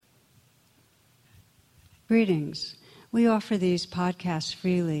Greetings. We offer these podcasts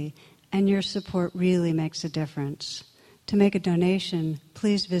freely, and your support really makes a difference. To make a donation,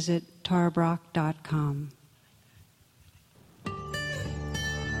 please visit tarabrach.com.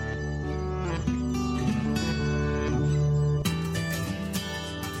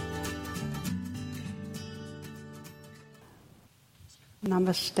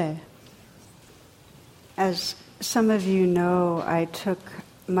 Namaste. As some of you know, I took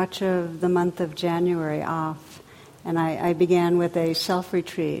much of the month of January off, and I began with a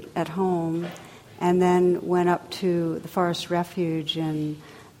self-retreat at home and then went up to the Forest Refuge in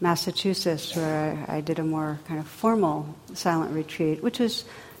Massachusetts where I did a more kind of formal silent retreat, which was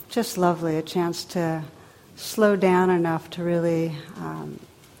just lovely, a chance to slow down enough to really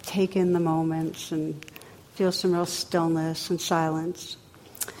take in the moments and feel some real stillness and silence.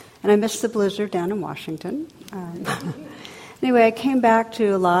 And I missed the blizzard down in Washington. Anyway, I came back to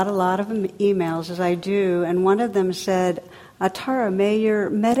a lot of emails, as I do, and one of them said, Tara, may your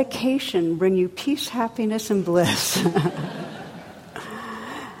medication bring you peace, happiness, and bliss.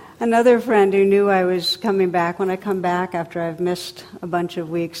 Another friend who knew I was coming back, when I come back after I've missed a bunch of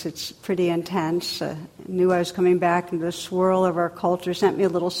weeks, it's pretty intense, knew I was coming back into the swirl of our culture, sent me a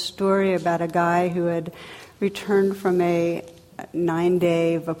little story about a guy who had returned from a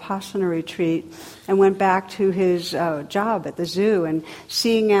 9-day Vipassana retreat and went back to his job at the zoo, and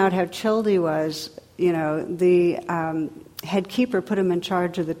seeing out how chilled he was, the head keeper put him in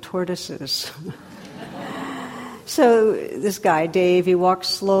charge of the tortoises. So this guy, Dave, he walks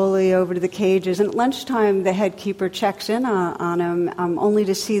slowly over to the cages, and at lunchtime the head keeper checks in on him only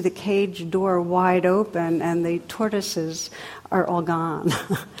to see the cage door wide open and the tortoises are all gone.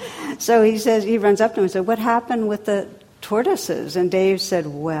 So he runs up to him and said, "What happened with the tortoises?" And Dave said,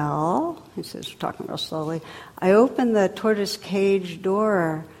 "Well," he says, talking real slowly, "I opened the tortoise cage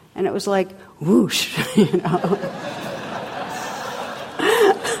door and it was like whoosh,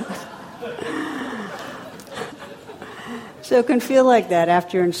 So it can feel like that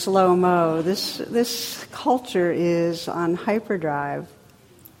after you're in slow-mo. This culture is on hyperdrive.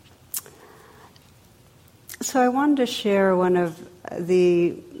 So I wanted to share one of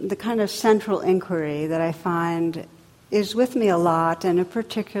the kind of central inquiry that I find is with me a lot, and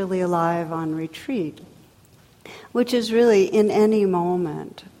particularly alive on retreat, which is really in any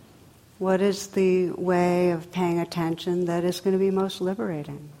moment, what is the way of paying attention that is going to be most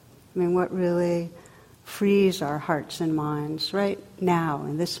liberating? I mean, what really frees our hearts and minds right now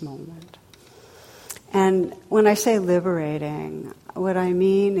in this moment? And when I say liberating, what I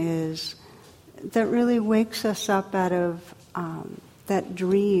mean is that really wakes us up out of that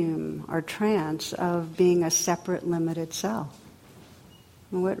dream or trance of being a separate, limited self.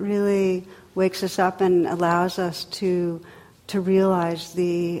 And what really wakes us up and allows us to realize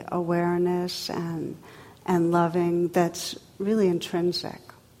the awareness and loving that's really intrinsic.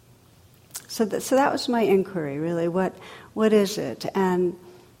 So that was my inquiry, really. What is it? And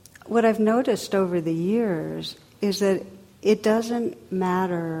what I've noticed over the years is that it doesn't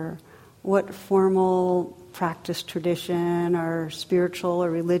matter what formal practice tradition or spiritual or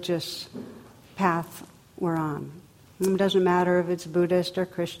religious path we're on. It doesn't matter if it's Buddhist or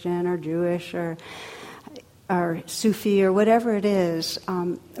Christian or Jewish or Sufi or whatever it is.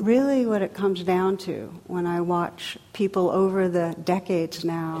 Really what it comes down to when I watch people over the decades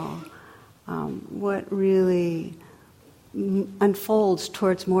now, what really unfolds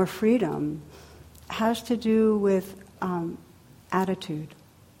towards more freedom has to do with attitude,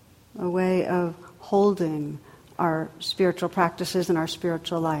 a way of holding our spiritual practices and our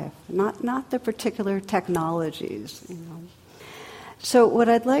spiritual life, not the particular technologies. So what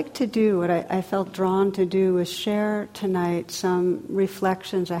I'd like to do, what I felt drawn to do, was share tonight some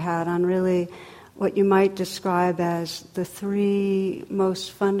reflections I had on really what you might describe as the 3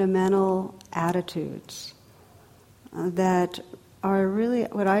 most fundamental attitudes that are really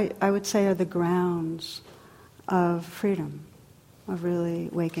what I would say are the grounds of freedom, of really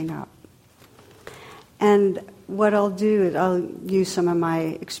waking up. And what I'll do is I'll use some of my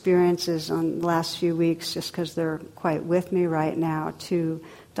experiences on the last few weeks, just because they're quite with me right now, to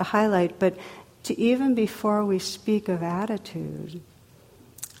highlight. But to even before we speak of attitude,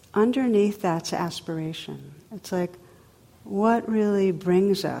 underneath that's aspiration. It's like, what really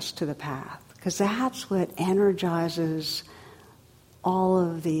brings us to the path? Because that's what energizes all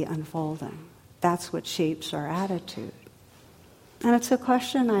of the unfolding. That's what shapes our attitude. And it's a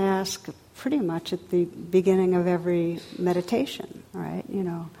question I ask pretty much at the beginning of every meditation, right?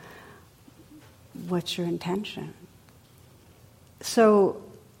 What's your intention? So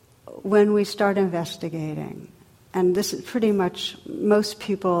when we start investigating, and this is pretty much most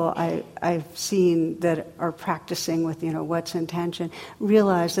people I've seen that are practicing with, what's intention,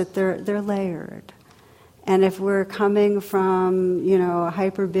 realize that they're layered. And if we're coming from, a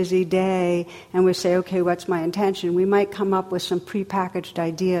hyper busy day and we say, okay, what's my intention? We might come up with some prepackaged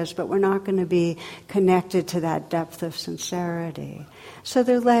ideas, but we're not going to be connected to that depth of sincerity. So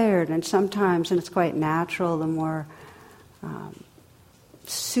they're layered, and sometimes, and it's quite natural, the more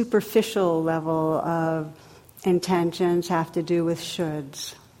superficial level of intentions have to do with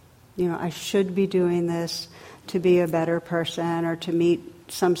shoulds. I should be doing this to be a better person or to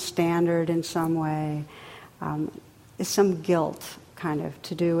meet some standard in some way. Is some guilt kind of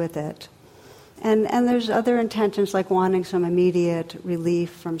to do with it. And there's other intentions like wanting some immediate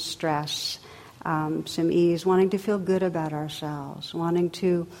relief from stress, some ease, wanting to feel good about ourselves, wanting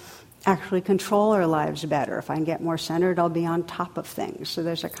to actually control our lives better. If I can get more centered, I'll be on top of things. So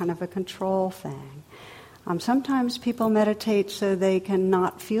there's a kind of a control thing. Sometimes people meditate so they can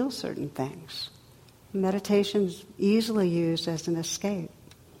not feel certain things. Meditation's easily used as an escape.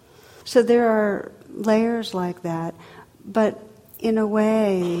 So there are layers like that, but in a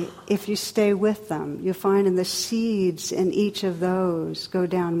way, if you stay with them, you find in the seeds in each of those go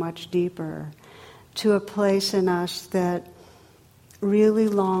down much deeper to a place in us that really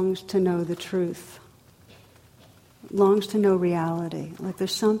longs to know the truth, longs to know reality. Like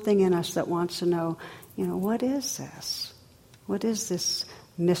there's something in us that wants to know, what is this? What is this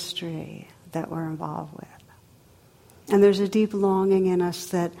mystery that we're involved with? And there's a deep longing in us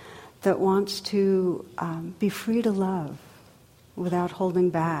that wants to be free to love without holding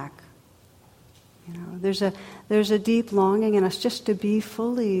back. There's a deep longing in us just to be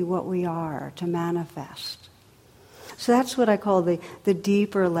fully what we are, to manifest. So that's what I call the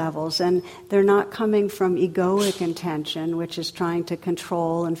deeper levels, and they're not coming from egoic intention, which is trying to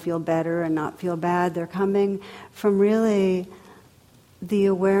control and feel better and not feel bad. They're coming from really the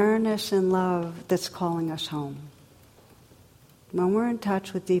awareness and love that's calling us home. When we're in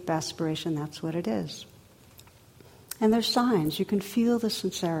touch with deep aspiration, that's what it is. And there's signs. You can feel the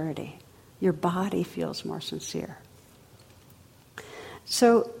sincerity. Your body feels more sincere.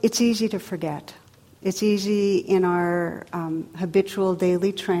 So it's easy to forget. It's easy in our habitual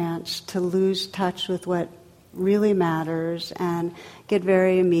daily trance to lose touch with what really matters and get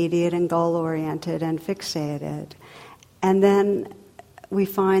very immediate and goal-oriented and fixated. And then we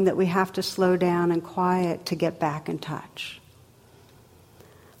find that we have to slow down and quiet to get back in touch.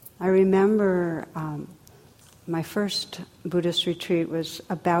 I remember my first Buddhist retreat was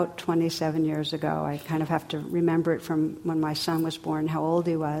about 27 years ago. I kind of have to remember it from when my son was born, how old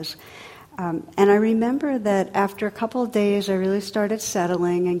he was. And I remember that after a couple of days, I really started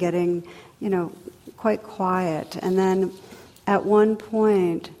settling and getting, quite quiet. And then at one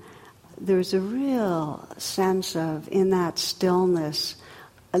point, there was a real sense of, in that stillness,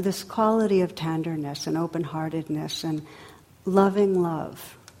 this quality of tenderness and open-heartedness and loving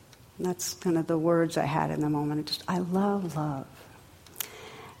love. That's kind of the words I had in the moment. I love love.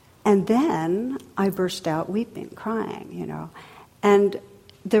 And then I burst out weeping, crying, And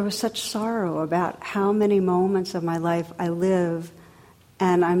there was such sorrow about how many moments of my life I live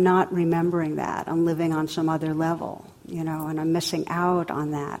and I'm not remembering that. I'm living on some other level, and I'm missing out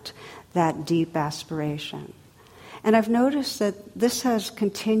on that deep aspiration. And I've noticed that this has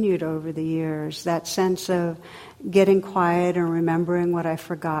continued over the years, that sense of getting quiet and remembering what I've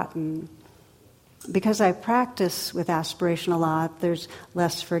forgotten. Because I practice with aspiration a lot, there's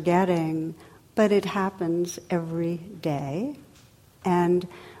less forgetting, but it happens every day. And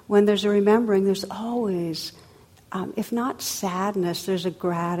when there's a remembering, there's always, if not sadness, there's a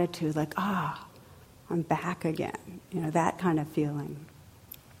gratitude, like, I'm back again, that kind of feeling.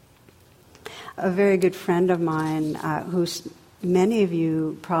 A very good friend of mine, who many of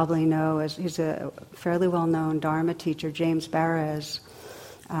you probably know, he's a fairly well-known Dharma teacher, James Barres.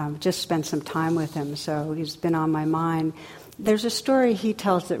 Just spent some time with him, so he's been on my mind. There's a story he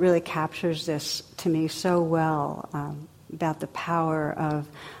tells that really captures this to me so well, about the power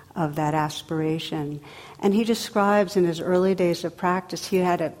of that aspiration. And he describes in his early days of practice,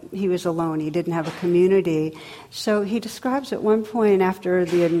 he was alone, he didn't have a community. So he describes at one point, after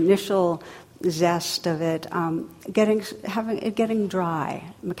the initial zest of it, getting dry,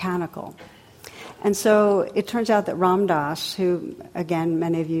 mechanical. And so it turns out that Ram Dass, who again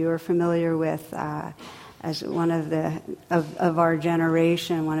many of you are familiar with as one of our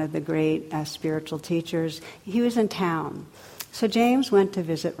generation, one of the great spiritual teachers, he was in town. So James went to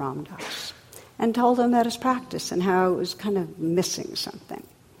visit Ram Dass and told him about his practice and how it was kind of missing something.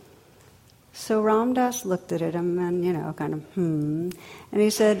 So Ram Dass looked at him and, and he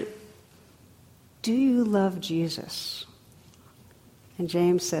said, do you love Jesus? And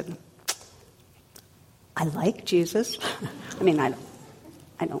James said, I like Jesus. I mean, I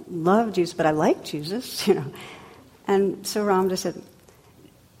don't love Jesus, but I like Jesus, And so Ramdas said,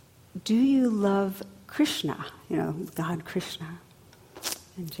 do you love Krishna? God Krishna.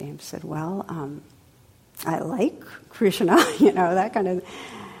 And James said, well, I like Krishna, that kind of.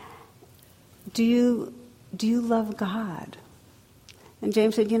 Do you love God? And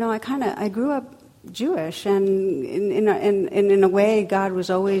James said, I grew up Jewish, and in a way, God was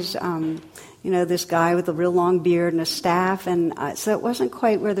always, this guy with a real long beard and a staff, and so it wasn't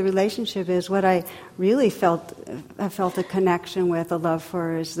quite where the relationship is. What I really felt a connection with, a love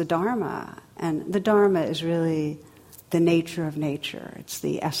for, is the Dharma, and the Dharma is really the nature of nature. It's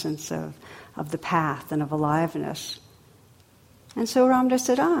the essence of the path and of aliveness. And so Ramdas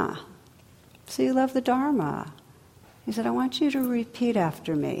said, so you love the Dharma. He said, I want you to repeat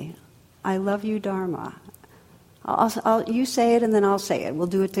after me. I love you, Dharma. You say it and then I'll say it. We'll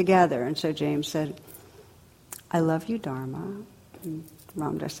do it together. And so James said, I love you, Dharma. And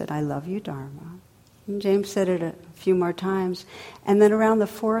Ramdas said, I love you, Dharma. And James said it a few more times. And then around the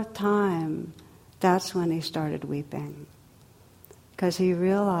fourth time, that's when he started weeping. Because he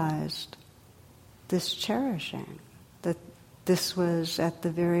realized this cherishing, that this was at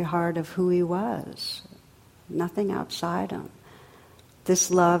the very heart of who he was. Nothing outside him.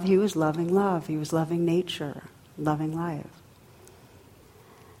 This love, he was loving love. He was loving nature, loving life.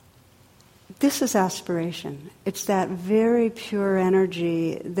 This is aspiration. It's that very pure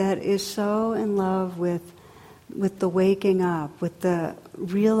energy that is so in love with the waking up, with the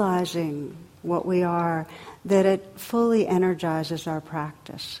realizing what we are, that it fully energizes our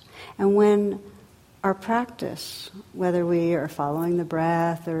practice. And when our practice, whether we are following the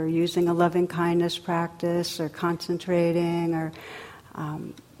breath or using a loving kindness practice or concentrating or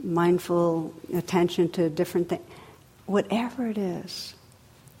mindful attention to different things, whatever it is,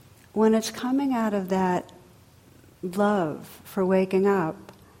 when it's coming out of that love for waking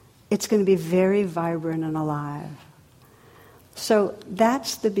up, it's going to be very vibrant and alive. So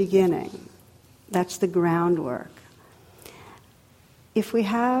that's the beginning. That's the groundwork. If we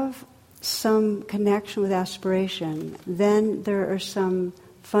have some connection with aspiration, then there are some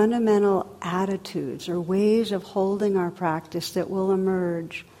fundamental attitudes or ways of holding our practice that will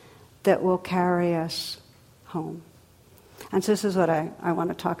emerge, that will carry us home. And so this is what I want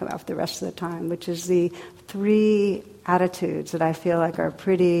to talk about for the rest of the time, which is the 3 attitudes that I feel like are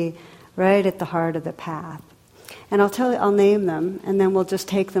pretty right at the heart of the path. And I'll name them, and then we'll just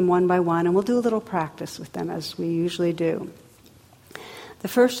take them one by one, and we'll do a little practice with them as we usually do. The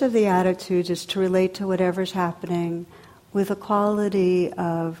first of the attitudes is to relate to whatever's happening with a quality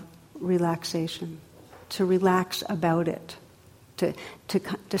of relaxation, to relax about it, to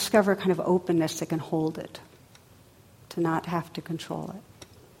discover a kind of openness that can hold it, to not have to control it.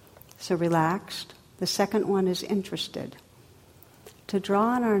 So relaxed. The second one is interested, to draw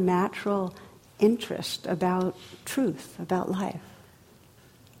on our natural interest about truth, about life.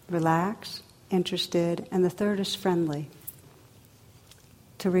 Relaxed, interested, and the third is friendly,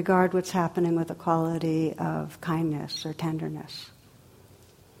 to regard what's happening with a quality of kindness or tenderness.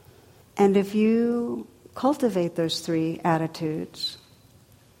 And if you cultivate those 3 attitudes,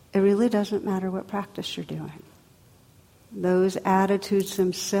 it really doesn't matter what practice you're doing. Those attitudes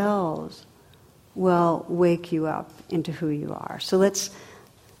themselves will wake you up into who you are. So let's,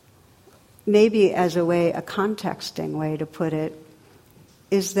 maybe as a contexting way to put it,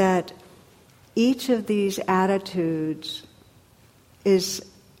 is that each of these attitudes is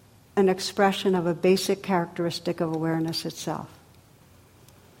an expression of a basic characteristic of awareness itself.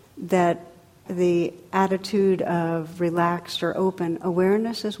 That the attitude of relaxed or open,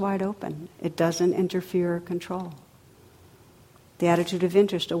 awareness is wide open. It doesn't interfere or control. The attitude of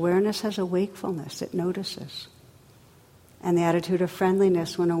interest, awareness has a wakefulness, it notices. And the attitude of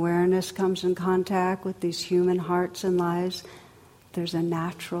friendliness, when awareness comes in contact with these human hearts and lives, there's a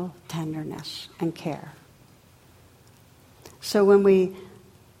natural tenderness and care. So when we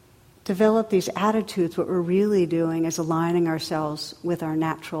develop these attitudes, what we're really doing is aligning ourselves with our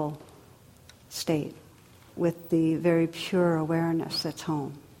natural state, with the very pure awareness that's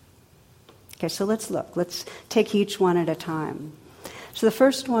home. Okay, so let's look. Let's take each one at a time. So the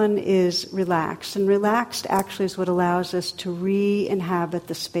first one is relaxed, and relaxed actually is what allows us to re-inhabit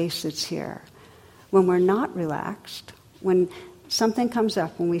the space that's here. When we're not relaxed, when something comes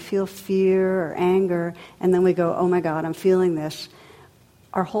up, when we feel fear or anger, and then we go, oh my God, I'm feeling this,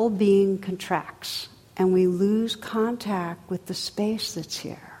 our whole being contracts, and we lose contact with the space that's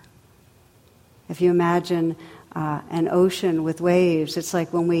here. If you imagine an ocean with waves, it's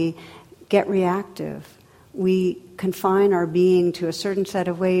like when we get reactive. We confine our being to a certain set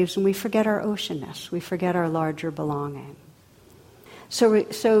of waves, and we forget our oceanness. We forget our larger belonging. So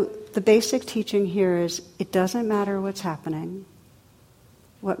the basic teaching here is it doesn't matter what's happening.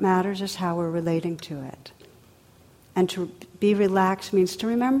 What matters is how we're relating to it. And to be relaxed means to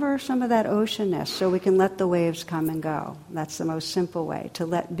remember some of that oceanness so we can let the waves come and go. That's the most simple way, to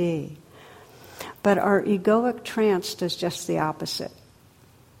let be. But our egoic trance does just the opposite.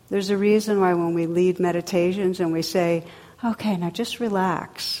 There's a reason why when we lead meditations and we say, okay, now just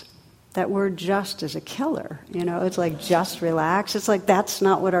relax. That word just is a killer. It's like just relax. It's like that's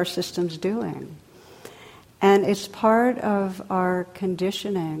not what our system's doing. And it's part of our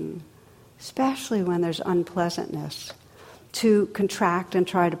conditioning, especially when there's unpleasantness, to contract and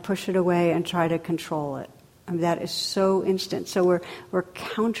try to push it away and try to control it. I mean, that is so instant. So we're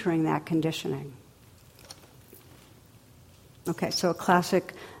countering that conditioning. Okay, so a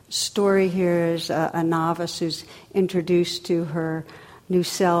classic story here is a novice who's introduced to her new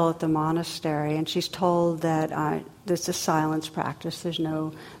cell at the monastery, and she's told that this is a silence practice. There's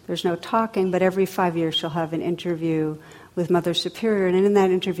no talking, but every 5 years she'll have an interview with Mother Superior, and in that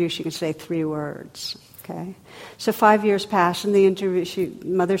interview she can say 3 words. Okay, so 5 years pass, and the interview,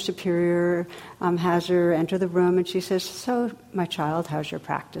 Mother Superior has her enter the room, and she says, "So, my child, how's your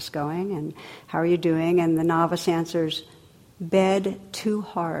practice going, and how are you doing?" And the novice answers, "Bed too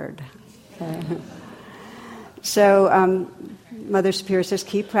hard." Okay. So Mother Superior says,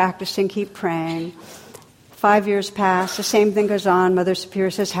 keep practicing, keep praying. 5 years pass, the same thing goes on. Mother Superior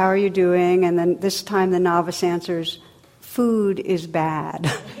says, how are you doing? And then this time the novice answers, food is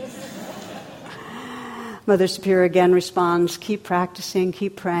bad. Mother Superior again responds, keep practicing,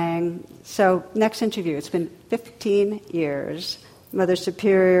 keep praying. So next interview, it's been 15 years. Mother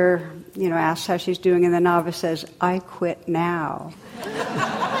Superior, asks how she's doing, and the novice says, I quit now.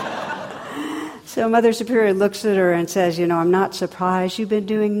 So Mother Superior looks at her and says, I'm not surprised. You've been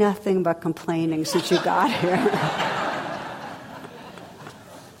doing nothing but complaining since you got here.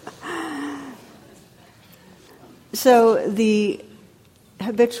 So the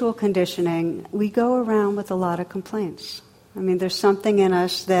habitual conditioning, we go around with a lot of complaints. I mean, there's something in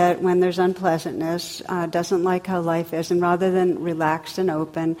us that when there's unpleasantness, doesn't like how life is, and rather than relaxed and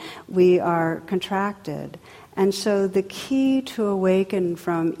open, we are contracted. And so the key to awaken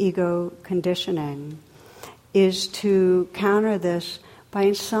from ego conditioning is to counter this by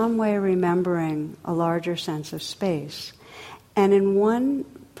in some way remembering a larger sense of space. And in one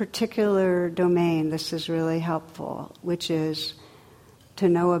particular domain, this is really helpful, which is to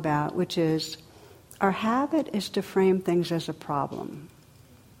know about, which is our habit is to frame things as a problem.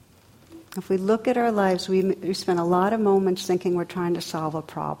 If we look at our lives, we spend a lot of moments thinking we're trying to solve a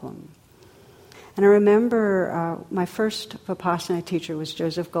problem. And I remember my first Vipassana teacher was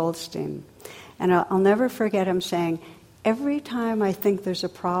Joseph Goldstein. And I'll never forget him saying, every time I think there's a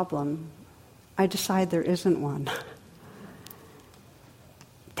problem, I decide there isn't one.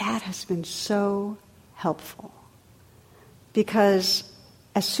 That has been so helpful. Because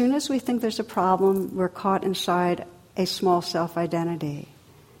as soon as we think there's a problem, we're caught inside a small self-identity.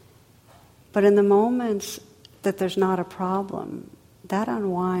 But in the moments that there's not a problem, that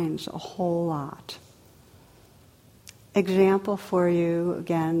unwinds a whole lot. Example for you,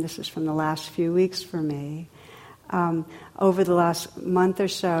 again, this is from the last few weeks for me. Over the last month or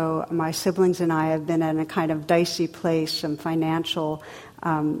so, my siblings and I have been in a kind of dicey place, some financial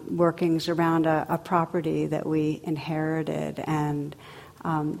workings around a property that we inherited, and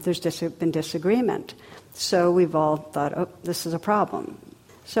there's been disagreement. So we've all thought, oh, this is a problem.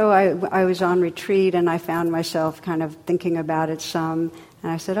 So I was on retreat, and I found myself kind of thinking about it some,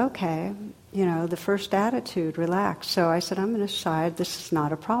 and I said, okay, the first attitude, relax. So I said, I'm going to decide this is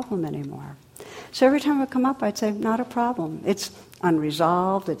not a problem anymore. So every time it would come up, I'd say, not a problem. It's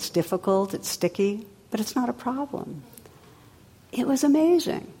unresolved, it's difficult, it's sticky, but it's not a problem. It was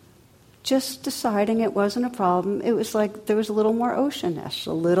amazing. Just deciding it wasn't a problem, it was like there was a little more oceanness,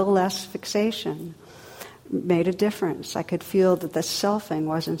 a little less fixation. Made a difference. I could feel that the selfing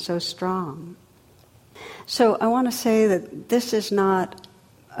wasn't so strong. So I want to say that this is not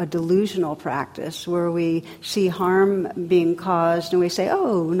a delusional practice where we see harm being caused and we say,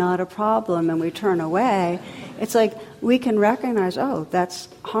 oh, not a problem, and we turn away. It's like we can recognize, oh, that's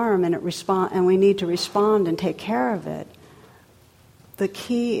harm, and and we need to respond and take care of it. The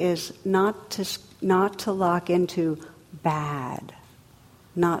key is not to lock into bad.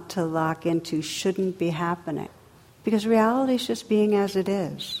 Not to lock into shouldn't be happening. Because reality is just being as it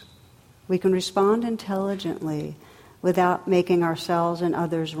is. We can respond intelligently without making ourselves and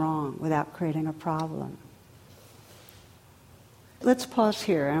others wrong, without creating a problem. let's pause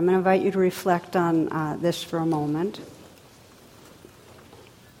here. I'm going to invite you to reflect on this for a moment.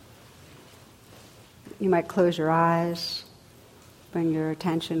 You might close your eyes, bring your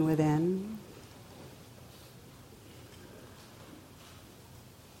attention within.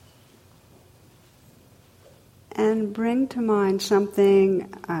 And bring to mind something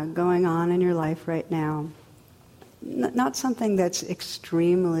going on in your life right now. Not something that's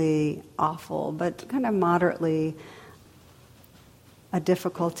extremely awful, but kind of moderately a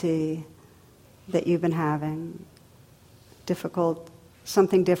difficulty that you've been having.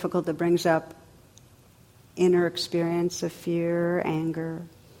 Something difficult that brings up inner experience of fear, anger,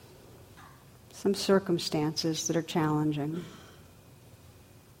 some circumstances that are challenging.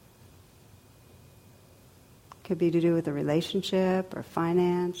 Could be to do with a relationship or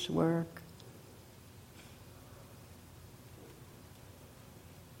finance, work.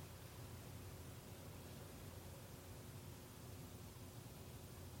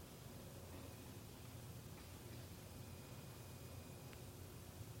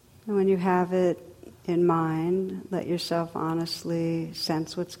 And when you have it in mind, let yourself honestly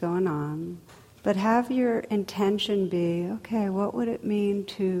sense what's going on. But have your intention be, okay, what would it mean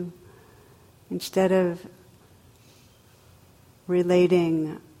to, instead of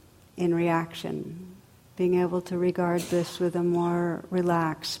relating in reaction, being able to regard this with a more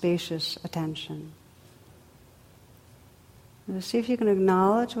relaxed, spacious attention. And see if you can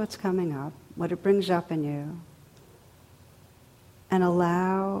acknowledge what's coming up, what it brings up in you, and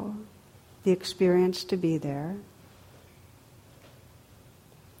allow the experience to be there.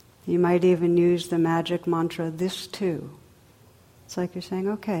 You might even use the magic mantra, this too. It's like you're saying,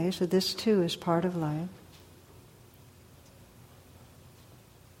 okay, so this too is part of life.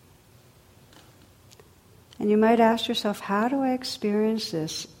 And you might ask yourself, how do I experience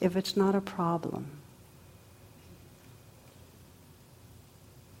this if it's not a problem?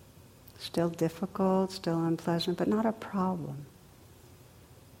 Still difficult, still unpleasant, but not a problem.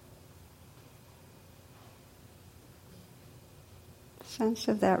 The sense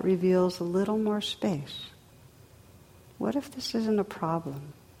of that reveals a little more space. What if this isn't a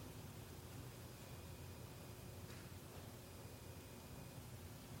problem?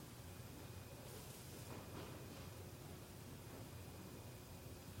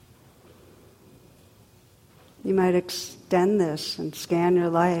 You might extend this and scan your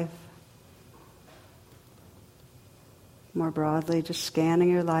life more broadly, just scanning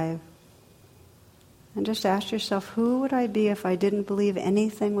your life. And just ask yourself, who would I be if I didn't believe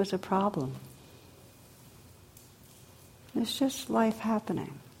anything was a problem? It's just life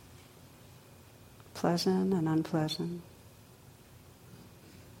happening. Pleasant and unpleasant.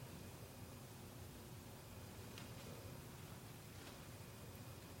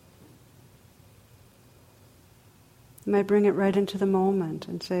 You might bring it right into the moment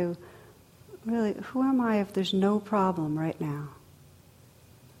and say, really, who am I if there's no problem right now?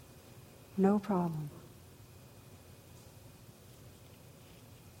 No problem.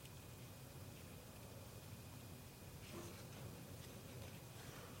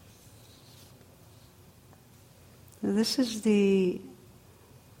 This is the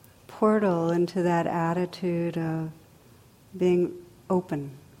portal into that attitude of being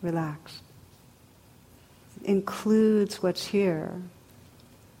open, relaxed. It includes what's here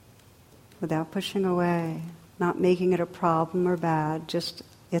without pushing away, not making it a problem or bad, just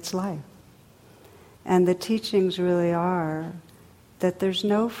it's life. And the teachings really are that there's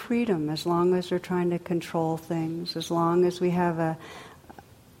no freedom as long as we're trying to control things, as long as we have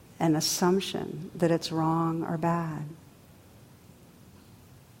an assumption that it's wrong or bad.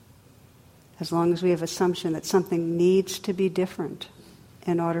 As long as we have assumption that something needs to be different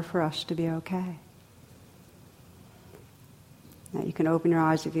in order for us to be okay. Now you can open your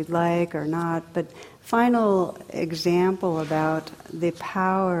eyes if you'd like or not, but final example about the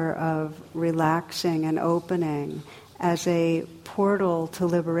power of relaxing and opening as a portal to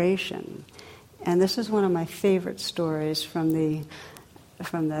liberation. And this is one of my favorite stories from the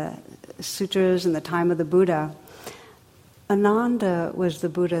sutras in the time of the Buddha. Ananda was the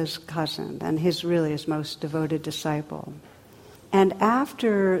Buddha's cousin and his most devoted disciple. And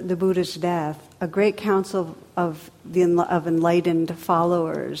after the Buddha's death, a great council of enlightened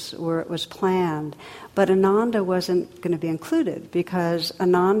followers was planned, but Ananda wasn't going to be included because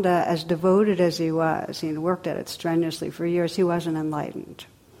Ananda, as devoted as he was, he had worked at it strenuously for years, he wasn't enlightened.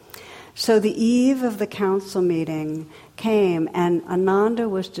 So the eve of the council meeting came, and Ananda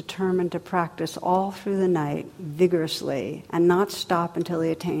was determined to practice all through the night vigorously and not stop until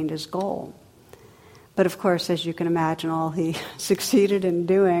he attained his goal. But of course, as you can imagine, all he succeeded in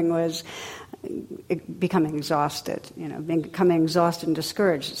doing was becoming exhausted, becoming exhausted and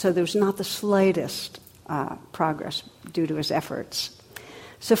discouraged. So there was not the slightest progress due to his efforts.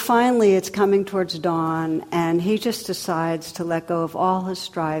 So finally it's coming towards dawn, and he just decides to let go of all his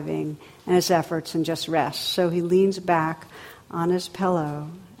striving and his efforts and just rest. So he leans back on his pillow,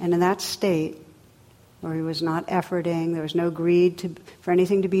 and in that state, where he was not efforting, there was no greed for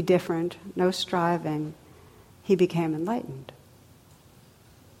anything to be different, no striving, he became enlightened.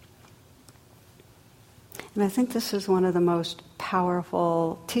 And I think this is one of the most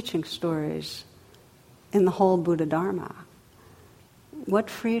powerful teaching stories in the whole Buddha Dharma.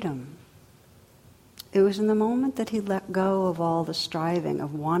 What freedom! It was in the moment that he let go of all the striving,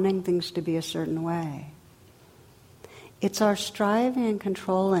 of wanting things to be a certain way. It's our striving and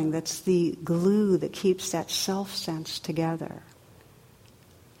controlling that's the glue that keeps that self-sense together.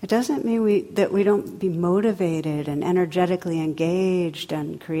 It doesn't mean that we don't be motivated and energetically engaged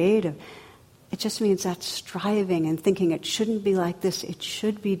and creative. It just means that striving and thinking it shouldn't be like this, it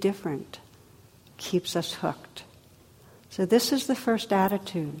should be different, keeps us hooked. So this is the first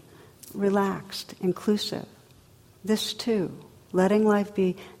attitude, relaxed, inclusive. This too, letting life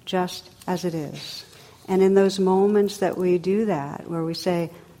be just as it is. And in those moments that we do that, where we say,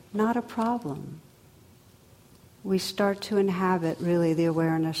 not a problem, we start to inhabit really the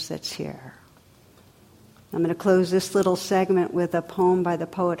awareness that's here. I'm going to close this little segment with a poem by the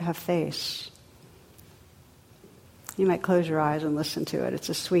poet Hafiz. You might close your eyes and listen to it. It's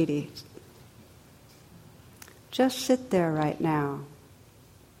a sweetie. Just sit there right now.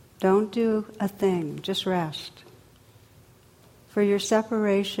 Don't do a thing. Just rest. For your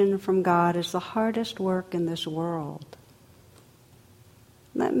separation from God is the hardest work in this world.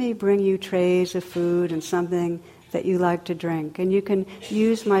 Let me bring you trays of food and something that you like to drink, and you can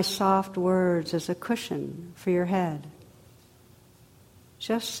use my soft words as a cushion for your head.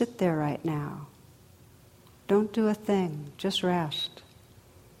 Just sit there right now. Don't do a thing. Just rest.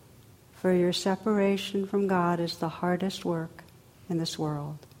 For your separation from God is the hardest work in this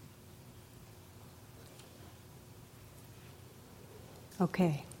world.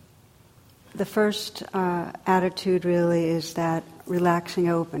 Okay. The first attitude really is that relaxing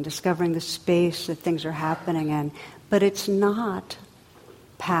open, discovering the space that things are happening in. But it's not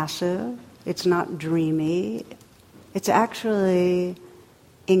passive, it's not dreamy, it's actually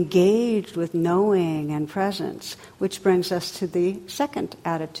engaged with knowing and presence, which brings us to the second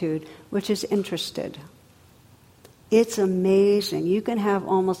attitude, which is interested. It's amazing. You can have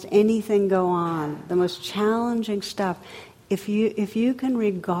almost anything go on, the most challenging stuff. If you can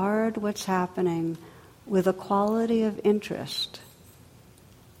regard what's happening with a quality of interest,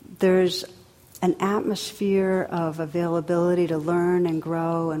 there's an atmosphere of availability to learn and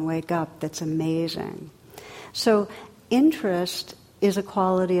grow and wake up that's amazing. So interest is a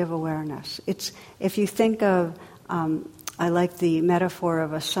quality of awareness. It's, if you think of, I like the metaphor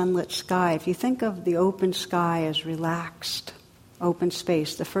of a sunlit sky. If you think of the open sky as relaxed, open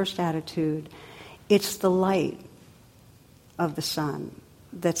space, the first attitude, it's the light of the sun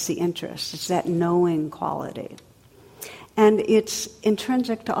that's the interest. It's that knowing quality. And it's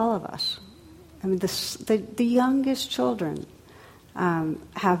intrinsic to all of us. I mean, the youngest children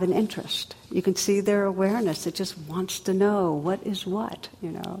have an interest. You can see their awareness. It just wants to know what is what,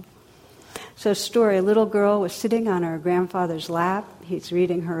 So story, a little girl was sitting on her grandfather's lap. He's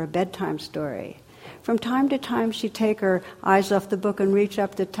reading her a bedtime story. From time to time, she'd take her eyes off the book and reach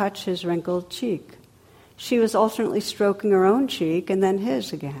up to touch his wrinkled cheek. She was alternately stroking her own cheek and then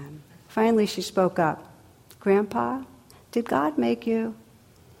his again. Finally, she spoke up. "Grandpa, did God make you?"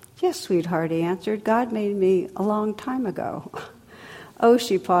 "Yes, sweetheart," he answered. "God made me a long time ago." "Oh,"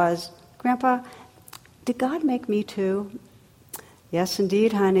 she paused. "Grandpa, did God make me too?" "Yes,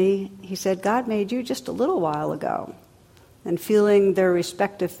 indeed, honey." He said, "God made you just a little while ago." And feeling their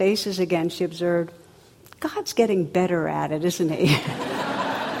respective faces again, she observed, "God's getting better at it, isn't he?"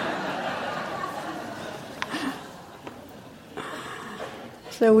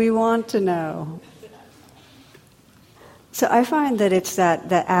 So we want to know. So I find that it's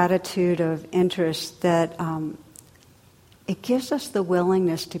that attitude of interest that it gives us the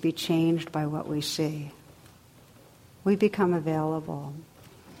willingness to be changed by what we see. We become available.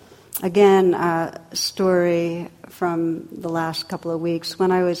 Again, a story from the last couple of weeks.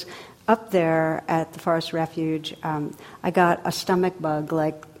 When I was up there at the Forest Refuge, I got a stomach bug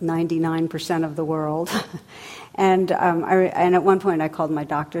like 99% of the world. And at one point I called my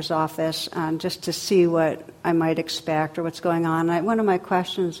doctor's office just to see what I might expect or what's going on. One of my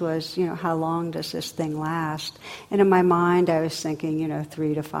questions was, how long does this thing last? And in my mind I was thinking,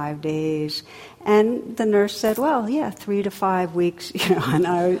 3 to 5 days. And the nurse said, well, 3 to 5 weeks,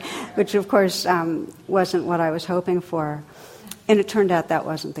 which of course wasn't what I was hoping for. And it turned out that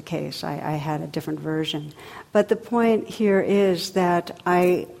wasn't the case. I had a different version. But the point here is that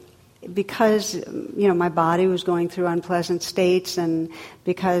because my body was going through unpleasant states, and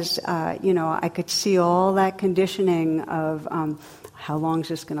because I could see all that conditioning of how long is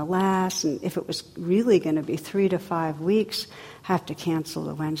this going to last, and if it was really going to be 3 to 5 weeks, have to cancel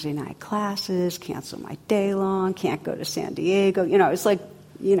the Wednesday night classes, cancel my day long, can't go to San Diego. It's like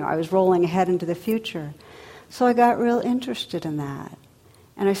I was rolling ahead into the future. So I got real interested in that,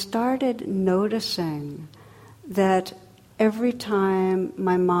 and I started noticing that every time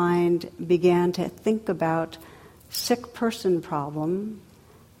my mind began to think about sick person problem,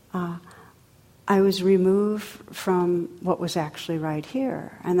 I was removed from what was actually right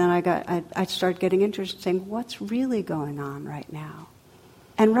here. And then I started getting interested, saying, what's really going on right now?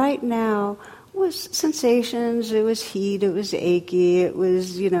 And right now was sensations, it was heat, it was achy, it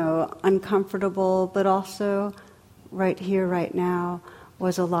was, uncomfortable, but also right here, right now,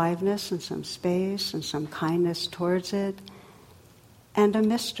 was aliveness and some space and some kindness towards it. And a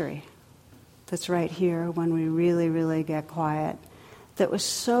mystery that's right here when we really, really get quiet, that was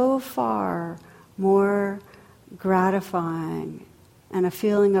so far more gratifying and a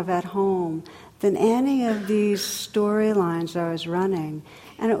feeling of at home than any of these storylines I was running.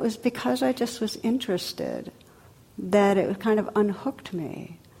 And it was because I just was interested that it kind of unhooked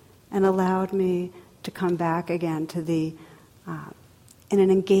me and allowed me to come back again to in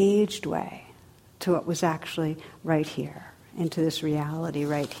an engaged way, to what was actually right here, into this reality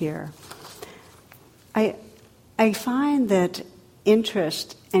right here. I find that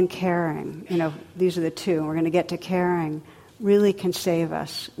interest and caring, these are the two, and we're going to get to caring, really can save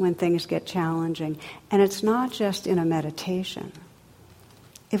us when things get challenging. And it's not just in a meditation.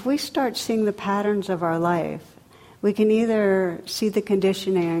 If we start seeing the patterns of our life, we can either see the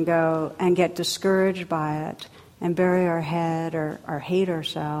conditioning and go and get discouraged by it and bury our head or hate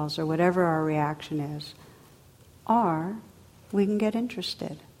ourselves or whatever our reaction is, or we can get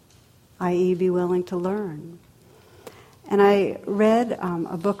interested, i.e. be willing to learn. And I read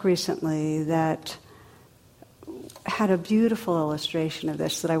a book recently that had a beautiful illustration of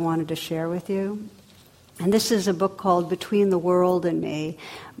this that I wanted to share with you. And this is a book called Between the World and Me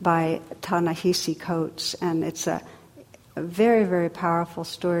by Ta-Nehisi Coates. And it's a very, very powerful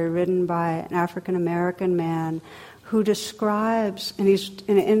story written by an African-American man who describes, and he's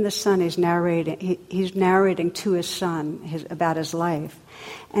in the son, he's narrating to his son about his life.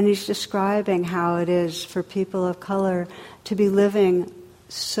 And he's describing how it is for people of color to be living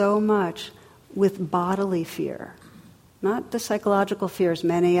so much with bodily fear. Not the psychological fears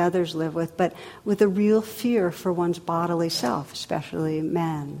many others live with, but with a real fear for one's bodily self, especially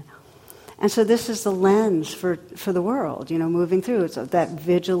men. And so this is the lens for the world, moving through. It's that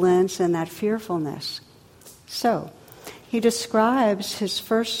vigilance and that fearfulness. So he describes his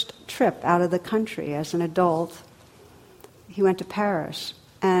first trip out of the country as an adult. He went to Paris,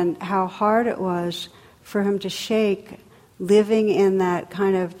 and how hard it was for him to shake living in that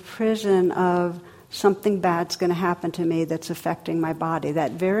kind of prison of something bad's going to happen to me that's affecting my body,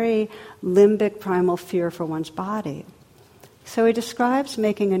 that very limbic primal fear for one's body. So he describes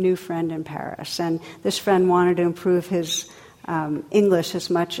making a new friend in Paris, and this friend wanted to improve his English as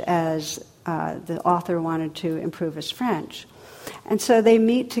much as the author wanted to improve his French. And so they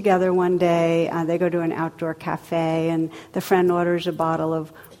meet together one day, they go to an outdoor cafe, and the friend orders a bottle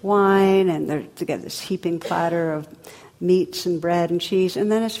of wine, and they get this heaping platter of meats and bread and cheese, and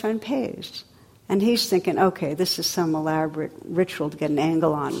then his friend pays. And he's thinking, okay, this is some elaborate ritual to get an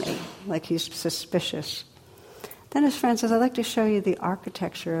angle on me, like he's suspicious. Then his friend says, I'd like to show you the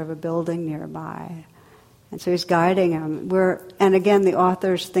architecture of a building nearby. And so he's guiding him. And again, the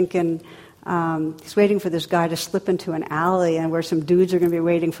author's thinking, he's waiting for this guy to slip into an alley and where some dudes are going to be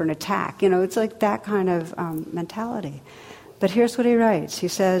waiting for an attack. It's like that kind of mentality. But here's what he writes. He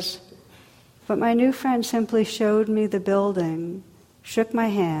says, but my new friend simply showed me the building, shook my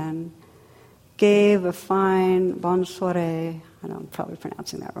hand, gave a fine bonne soirée, I'm probably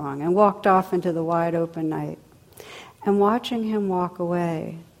pronouncing that wrong, and walked off into the wide open night. And watching him walk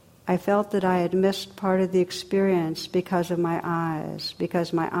away, I felt that I had missed part of the experience because of my eyes,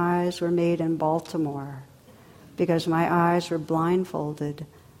 because my eyes were made in Baltimore, because my eyes were blindfolded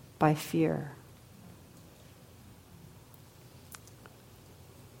by fear.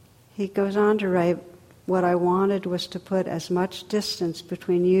 He goes on to write, what I wanted was to put as much distance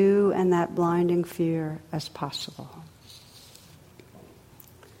between you and that blinding fear as possible.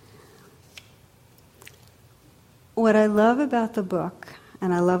 What I love about the book,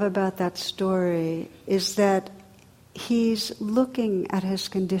 and I love about that story, is that he's looking at his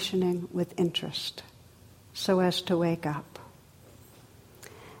conditioning with interest, so as to wake up.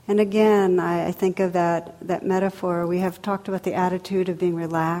 And again, I think of that metaphor. We have talked about the attitude of being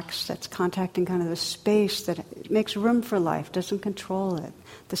relaxed, that's contacting kind of the space that makes room for life, doesn't control it,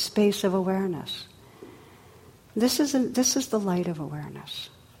 the space of awareness. This is the light of awareness.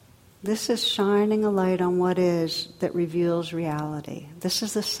 This is shining a light on what is that reveals reality. This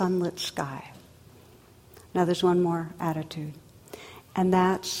is the sunlit sky. Now there's one more attitude, and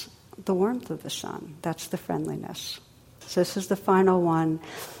that's the warmth of the sun. That's the friendliness. So this is the final one,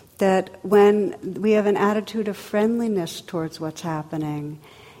 that when we have an attitude of friendliness towards what's happening,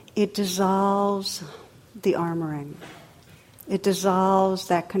 it dissolves the armoring. It dissolves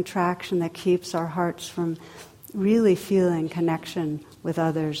that contraction that keeps our hearts from really feeling connection with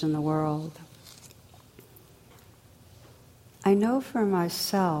others in the world. I know for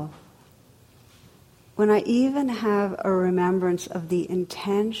myself, when I even have a remembrance of the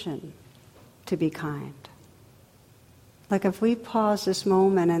intention to be kind, like if we pause this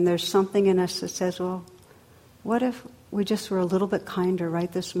moment and there's something in us that says, well, what if we just were a little bit kinder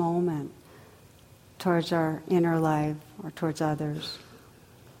right this moment towards our inner life or towards others?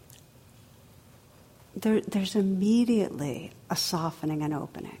 There's immediately a softening and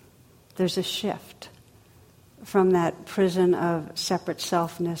opening. There's a shift from that prison of separate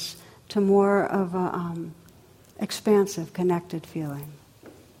selfness to more of a expansive, connected feeling.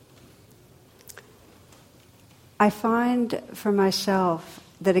 I find for myself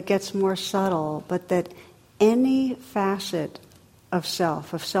that it gets more subtle, but that any facet of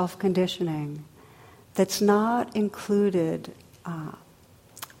self-conditioning, that's not included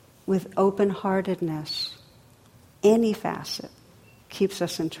with open-heartedness, any facet keeps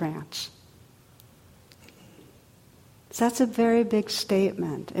us in trance. So that's a very big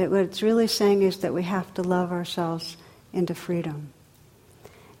statement. What it's really saying is that we have to love ourselves into freedom.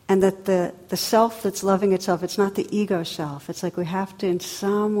 And that the self that's loving itself, it's not the ego self. It's like we have to in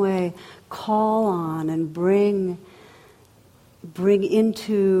some way call on and bring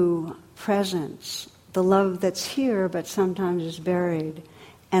into presence the love that's here but sometimes is buried,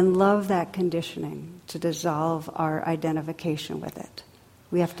 and love that conditioning to dissolve our identification with it.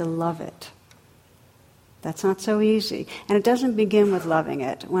 We have to love it. That's not so easy. And it doesn't begin with loving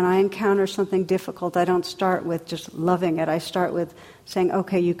it. When I encounter something difficult, I don't start with just loving it. I start with saying,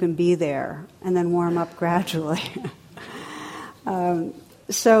 okay, you can be there, and then warm up gradually.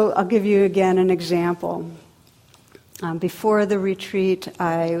 So I'll give you again an example. Before the retreat,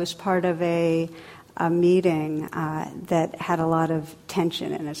 I was part of a meeting that had a lot of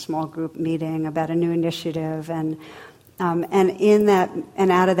tension in a small group meeting about a new initiative, and in that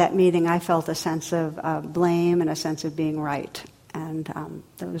and out of that meeting, I felt a sense of blame and a sense of being right, and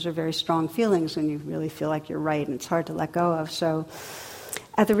those are very strong feelings when you really feel like you're right, and it's hard to let go of. So,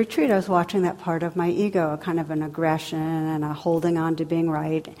 at the retreat, I was watching that part of my ego, kind of an aggression and a holding on to being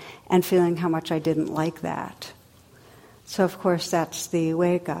right, and feeling how much I didn't like that. So, of course, that's the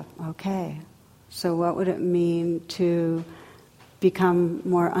wake up. Okay. So what would it mean to become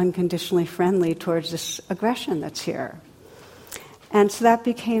more unconditionally friendly towards this aggression that's here? And so that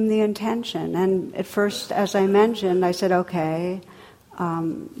became the intention. And at first, as I mentioned, I said, okay,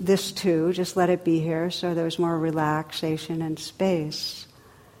 this too, just let it be here. So there was more relaxation and space.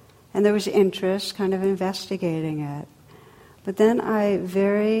 And there was interest, kind of investigating it. But then I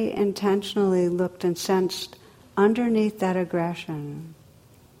very intentionally looked and sensed underneath that aggression,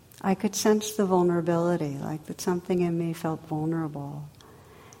 I could sense the vulnerability, like that something in me felt vulnerable.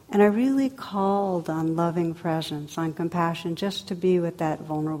 And I really called on loving presence, on compassion, just to be with that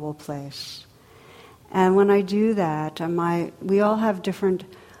vulnerable place. And when I do that, we all have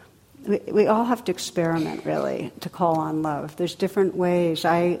to experiment, really, to call on love. There's different ways.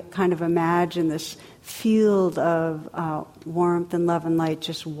 I kind of imagine this field of warmth and love and light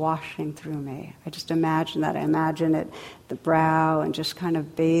just washing through me. I just imagine that. I imagine it, the brow, and just kind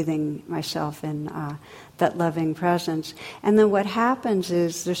of bathing myself in that loving presence. And then what happens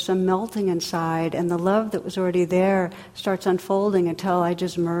is there's some melting inside, and the love that was already there starts unfolding until I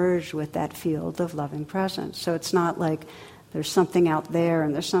just merge with that field of loving presence. So it's not like there's something out there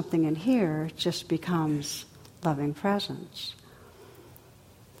and there's something in here. It just becomes loving presence.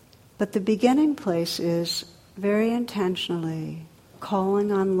 But the beginning place is very intentionally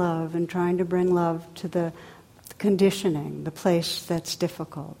calling on love and trying to bring love to the conditioning, the place that's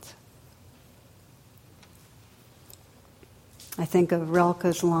difficult. I think of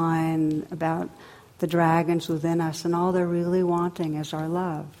Rilke's line about the dragons within us, and all they're really wanting is our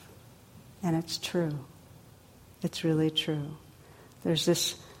love. And it's true. It's really true. There's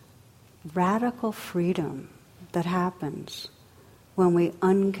this radical freedom that happens when we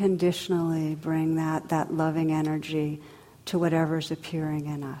unconditionally bring that loving energy to whatever's appearing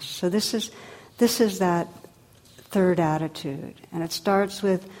in us. So this is that third attitude. And it starts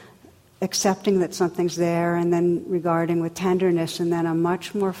with accepting that something's there, and then regarding with tenderness, and then a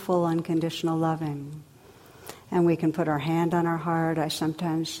much more full unconditional loving. And we can put our hand on our heart. I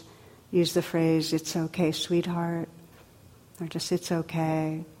sometimes use the phrase, "It's okay, sweetheart," or just "It's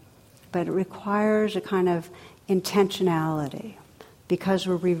okay." But it requires a kind of intentionality, because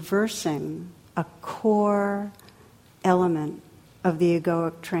we're reversing a core element of the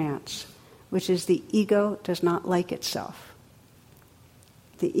egoic trance, which is the ego does not like itself.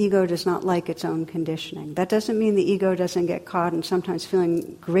 The ego does not like its own conditioning. That doesn't mean the ego doesn't get caught in sometimes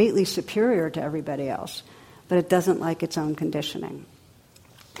feeling greatly superior to everybody else, but it doesn't like its own conditioning.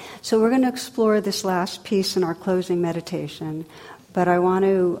 So we're going to explore this last piece in our closing meditation, but I want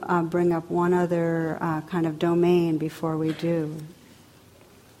to bring up one other kind of domain before we do.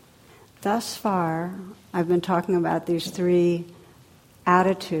 Thus far, I've been talking about these three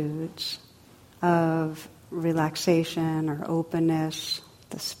attitudes of relaxation or openness,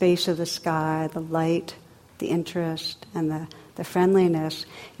 the space of the sky, the light, the interest, and the friendliness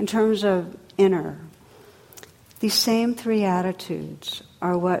in terms of inner. These same three attitudes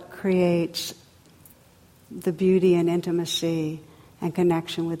are what creates the beauty and intimacy and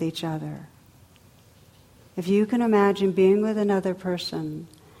connection with each other. If you can imagine being with another person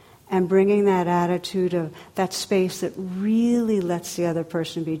and bringing that attitude of that space that really lets the other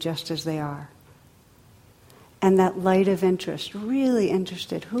person be just as they are, and that light of interest, really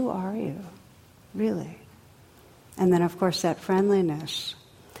interested, who are you? Really? And then, of course, that friendliness.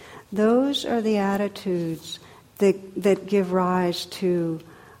 Those are the attitudes that give rise to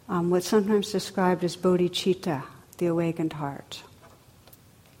what's sometimes described as bodhicitta, the awakened heart.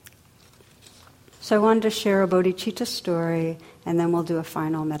 So I wanted to share a bodhicitta story, and then we'll do a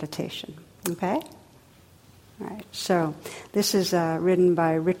final meditation. Okay? All right. So this is written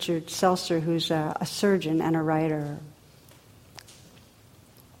by Richard Seltzer, who's a surgeon and a writer.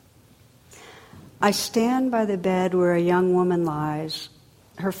 I stand by the bed where a young woman lies,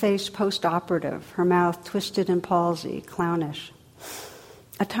 her face post-operative, her mouth twisted in palsy, clownish.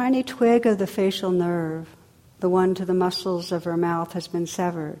 A tiny twig of the facial nerve, the one to the muscles of her mouth, has been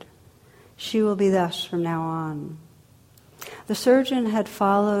severed. She will be thus from now on. The surgeon had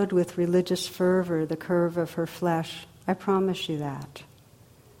followed with religious fervor the curve of her flesh. I promise you that.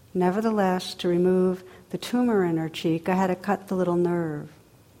 Nevertheless, to remove the tumor in her cheek, I had to cut the little nerve.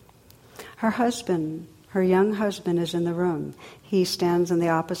 Her husband, her young husband, is in the room. He stands on the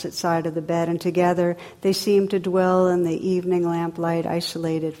opposite side of the bed, and together they seem to dwell in the evening lamplight,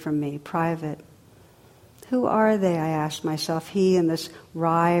 isolated from me, private. Who are they, I ask myself, he and this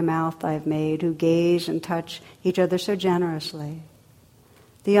wry mouth I've made, who gaze and touch each other so generously?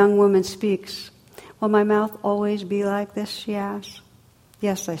 The young woman speaks. Will my mouth always be like this, she asks.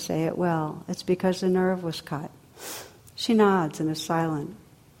 Yes, I say, it will. It's because the nerve was cut. She nods and is silent.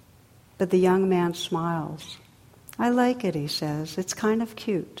 But the young man smiles. I like it, he says. It's kind of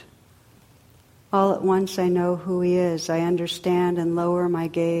cute. All at once I know who he is. I understand and lower my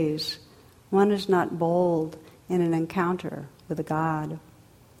gaze. One is not bold in an encounter with a god.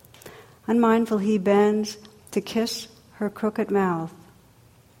 Unmindful, he bends to kiss her crooked mouth.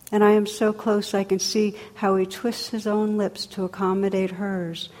 And I am so close I can see how he twists his own lips to accommodate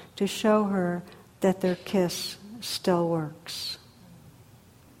hers, to show her that their kiss still works.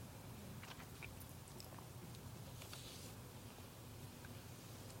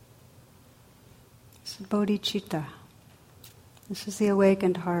 It's bodhicitta. This is the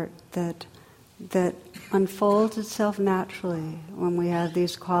awakened heart that unfolds itself naturally when we have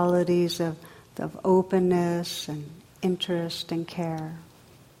these qualities of openness and interest and care.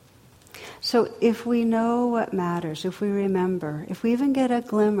 So if we know what matters, if we remember, if we even get a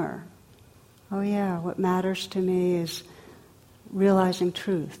glimmer, oh yeah, what matters to me is realizing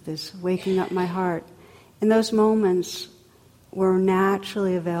truth, is waking up my heart. In those moments, we're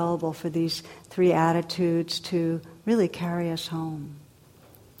naturally available for these three attitudes to really carry us home.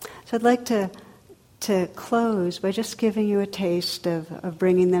 So I'd like to close by just giving you a taste of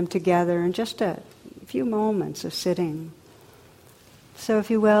bringing them together in just a few moments of sitting. So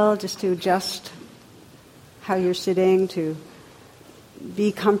if you will, just to adjust how you're sitting, to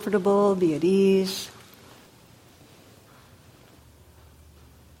be comfortable, be at ease.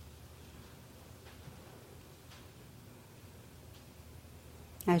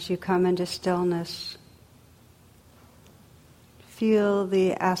 As you come into stillness, feel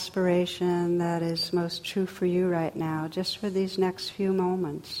the aspiration that is most true for you right now, just for these next few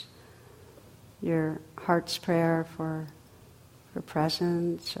moments. Your heart's prayer for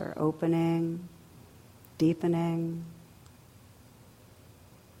presence or opening, deepening.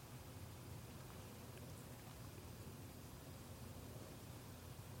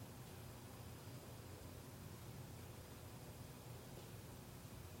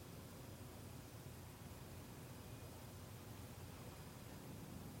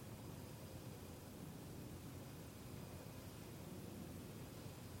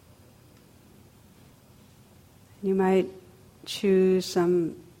 You might choose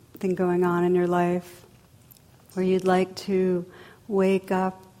something going on in your life where you'd like to wake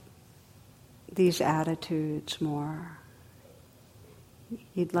up these attitudes more.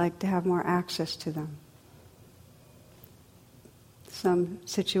 You'd like to have more access to them. Some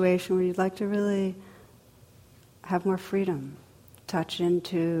situation where you'd like to really have more freedom, touch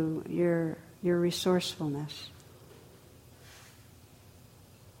into your resourcefulness.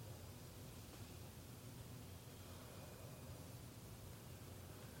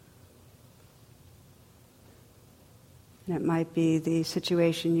 And it might be the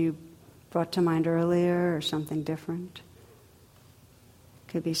situation you brought to mind earlier or something different.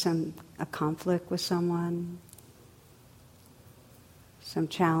 It could be a conflict with someone, some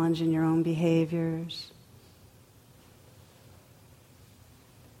challenge in your own behaviors.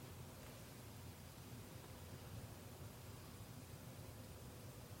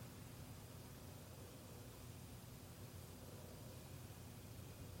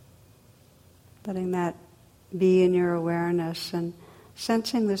 Letting that be in your awareness and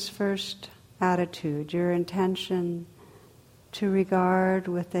sensing this first attitude, your intention to regard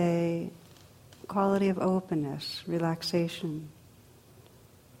with a quality of openness, relaxation.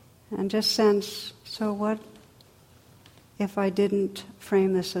 And just sense, so what if I didn't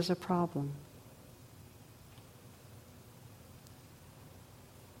frame this as a problem?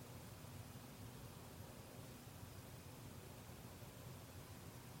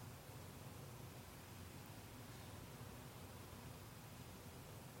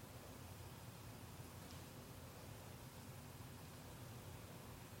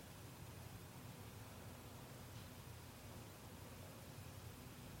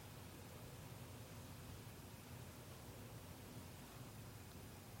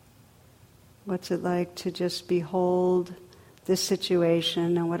 What's it like to just behold this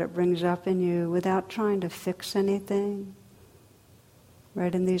situation and what it brings up in you without trying to fix anything,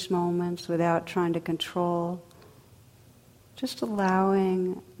 right in these moments, without trying to control, just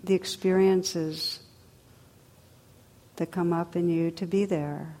allowing the experiences that come up in you to be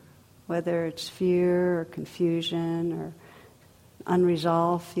there, whether it's fear or confusion or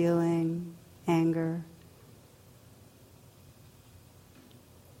unresolved feeling, anger.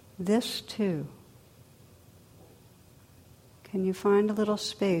 This too. Can you find a little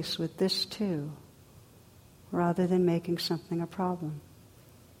space with this too, rather than making something a problem?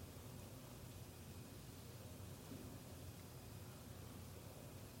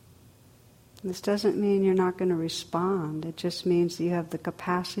 This doesn't mean you're not going to respond. It just means that you have the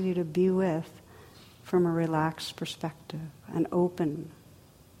capacity to be with from a relaxed perspective, an open,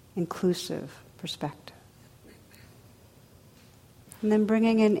 inclusive perspective. And then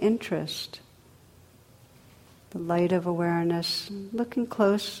bringing in interest, the light of awareness, looking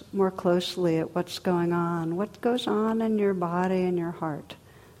more closely at what's going on. What goes on in your body and your heart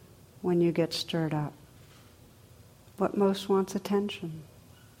when you get stirred up? What most wants attention?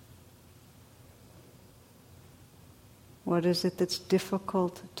 What is it that's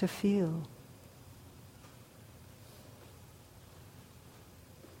difficult to feel?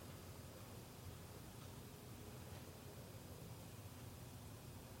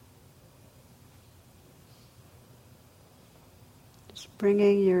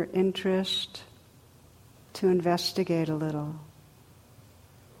 Bringing your interest to investigate a little,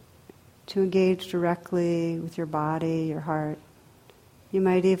 to engage directly with your body, your heart. You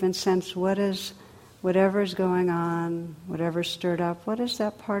might even sense whatever's going on, whatever's stirred up, what does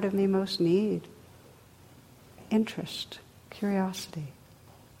that part of me most need? Interest, curiosity.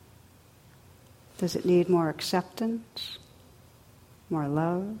 Does it need more acceptance, more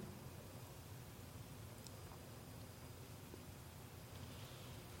love?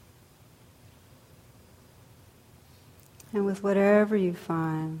 And with whatever you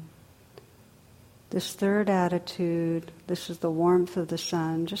find, This third attitude, this is the warmth of the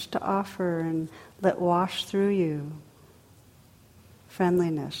sun, just to offer and let wash through you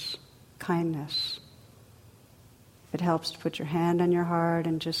friendliness, kindness. If it helps to put your hand on your heart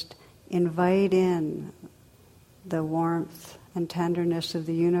and just invite in the warmth and tenderness of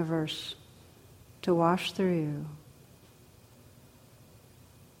the universe to wash through you.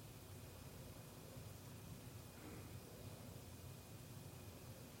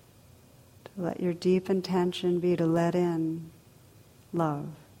 To let your deep intention be to let in love.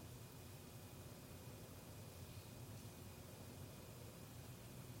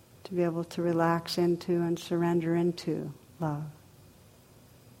 To be able to relax into and surrender into love.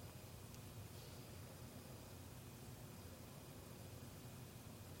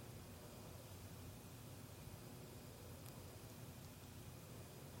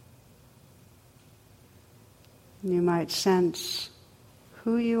 You might sense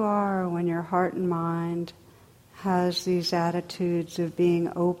who you are when your heart and mind has these attitudes of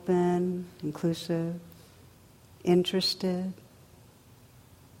being open, inclusive, interested,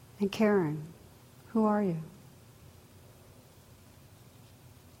 and caring. Who are you?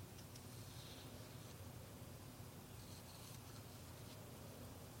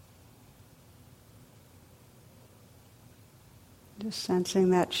 Just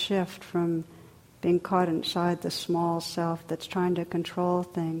sensing that shift from being caught inside the small self that's trying to control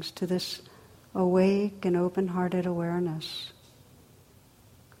things to this awake and open-hearted awareness.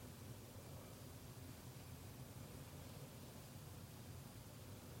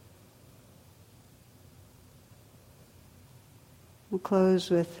 We'll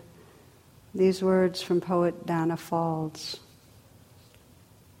close with these words from poet Dana Faulds.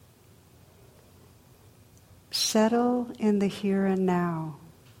 Settle in the here and now.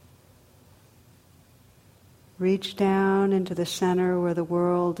 Reach down into the center where the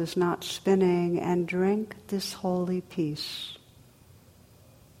world is not spinning and drink this holy peace.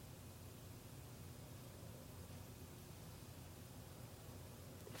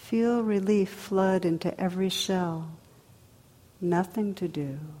 Feel relief flood into every cell. Nothing to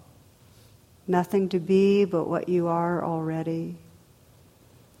do. Nothing to be but what you are already.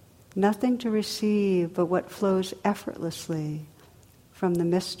 Nothing to receive but what flows effortlessly from the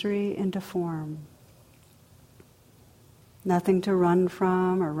mystery into form. Nothing to run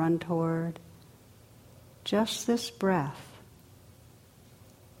from or run toward. Just this breath.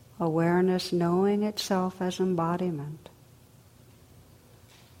 Awareness knowing itself as embodiment.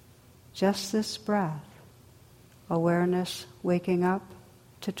 Just this breath. Awareness waking up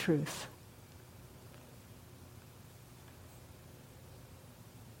to truth.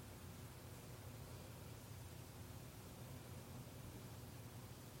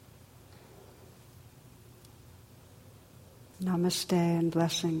 Namaste and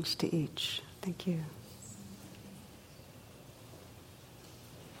blessings to each. Thank you.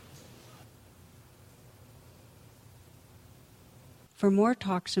 For more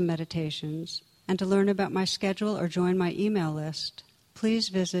talks and meditations, and to learn about my schedule or join my email list, please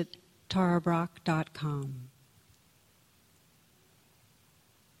visit tarabrach.com.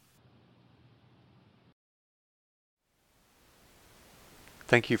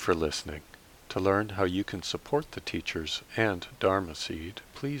 Thank you for listening. To learn how you can support the teachers and Dharma Seed,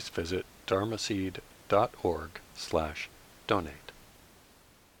 please visit dharmaseed.org/donate.